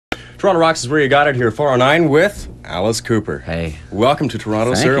Toronto Rocks is where you got it here, 409 with Alice Cooper. Hey. Welcome to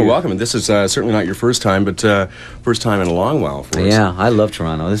Toronto, Thank sir. you. Welcome. And this is certainly not your first time, but first time in a long while for us. Yeah, I love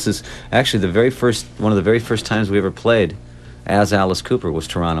Toronto. This is actually one of the very first times we ever played as Alice Cooper was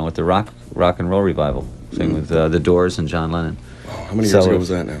Toronto at the rock and roll revival thing with the Doors and John Lennon. Oh, how many years ago was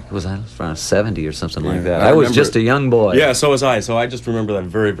that now? It was around 70 or something like that. I I was remember just a young boy. Yeah, so was I. So I just remember that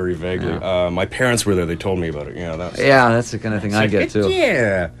very, very vaguely. Yeah. My parents were there. They told me about it. That's the kind of thing I get too.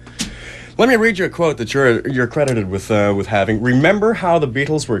 Yeah. Let me read you a quote that you're credited with having. Remember how the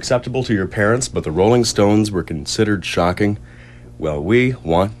Beatles were acceptable to your parents, but the Rolling Stones were considered shocking? Well, we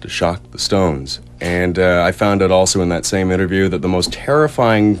want to shock the Stones. And I found out also in that same interview that the most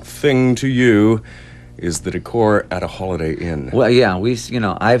terrifying thing to you is the decor at a Holiday Inn. Well, yeah,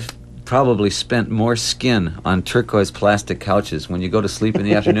 I've probably spent more skin on turquoise plastic couches. When you go to sleep in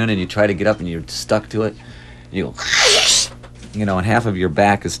the afternoon and you try to get up and you're stuck to it, you go, and half of your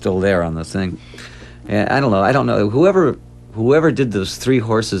back is still there on the thing. And I don't know. Whoever did those three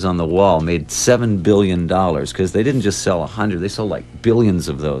horses on the wall made $7 billion because they didn't just sell 100; they sold like billions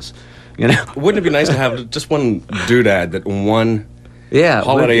of those. Wouldn't it be nice to have just one doodad that one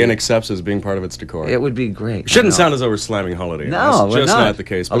Holiday Inn accepts as being part of its decor? It would be great. Shouldn't sound as though we're slamming Holiday Inn. No, that's just not the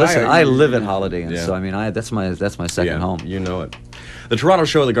case. But listen, I live at Holiday Inn, yeah. so I mean, that's my second home. You know it. The Toronto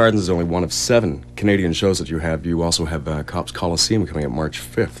show at the Gardens is only one of 7 Canadian shows that you have. You also have Cops Coliseum coming up March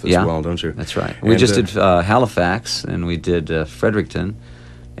 5th as well, don't you? That's right. We just did Halifax, and we did Fredericton,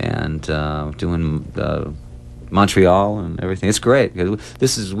 and doing Montreal and everything. It's great.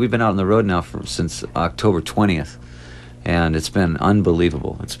 We've been out on the road now since October 20th, and it's been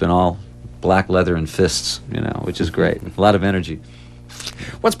unbelievable. It's been all black leather and fists, which is great. A lot of energy.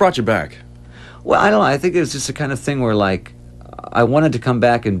 What's brought you back? Well, I don't know. I think it was just the kind of thing where, like, I wanted to come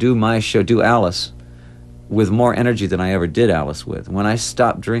back and do my show, do Alice, with more energy than I ever did Alice with. When I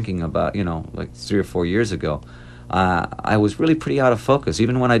stopped drinking about, like 3 or 4 years ago, I was really pretty out of focus.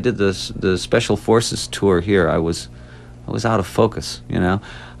 Even when I did the Special Forces tour here, I was out of focus,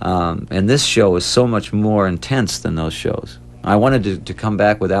 And this show was so much more intense than those shows. I wanted to come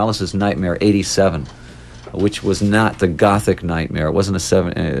back with Alice's Nightmare '87, which was not the gothic nightmare. It wasn't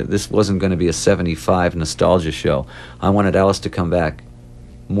this wasn't going to be a '75 nostalgia show. I wanted Alice to come back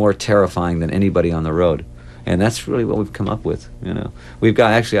more terrifying than anybody on the road. And that's really what we've come up with, We've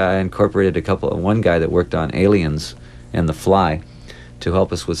got, actually, I incorporated one guy that worked on Aliens and The Fly to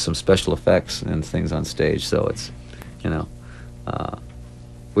help us with some special effects and things on stage. So it's,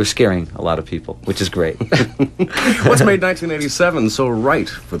 we're scaring a lot of people, which is great. What's made 1987 so right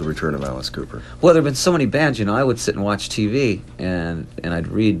for the return of Alice Cooper? Well, there have been so many bands, I would sit and watch TV, and I'd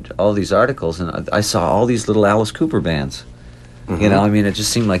read all these articles, and I saw all these little Alice Cooper bands. Mm-hmm. It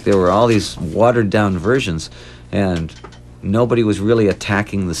just seemed like there were all these watered-down versions, and nobody was really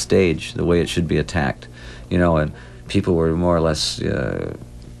attacking the stage the way it should be attacked, and people were more or less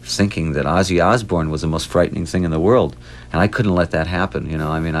thinking that Ozzy Osbourne was the most frightening thing in the world, and I couldn't let that happen,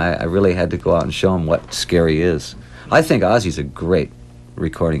 I really had to go out and show them what scary is. I think Ozzy's a great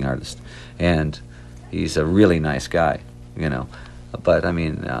recording artist, and he's a really nice guy, but,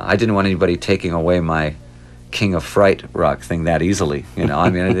 I didn't want anybody taking away my King of Fright rock thing that easily,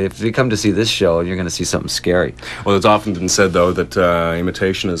 if you come to see this show, you're going to see something scary. Well, it's often been said, though, that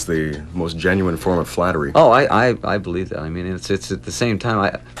imitation is the most genuine form of flattery. Oh, I believe that. It's at the same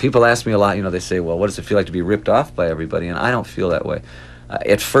time, people ask me a lot, they say, well, what does it feel like to be ripped off by everybody? And I don't feel that way.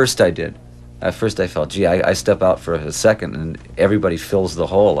 At first I did. At first I felt, gee, I step out for a second and everybody fills the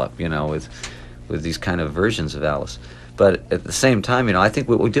hole up, with these kind of versions of Alice. But at the same time, I think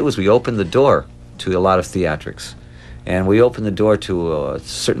what we did was we opened the door to a lot of theatrics, and we opened the door to a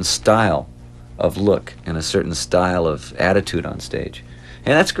certain style of look and a certain style of attitude on stage,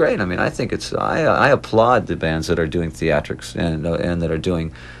 and that's great. I think I applaud the bands that are doing theatrics and that are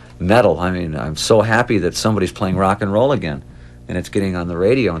doing metal. I'm so happy that somebody's playing rock and roll again, and it's getting on the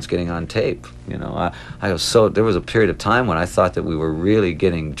radio and it's getting on tape. There was a period of time when I thought that we were really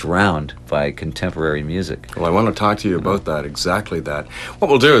getting drowned by contemporary music. Well, I want to talk to you about that, exactly that. What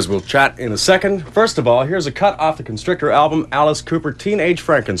we'll do is we'll chat in a second. First of all, here's a cut off the Constrictor album, Alice Cooper, Teenage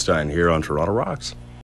Frankenstein, here on Toronto Rocks.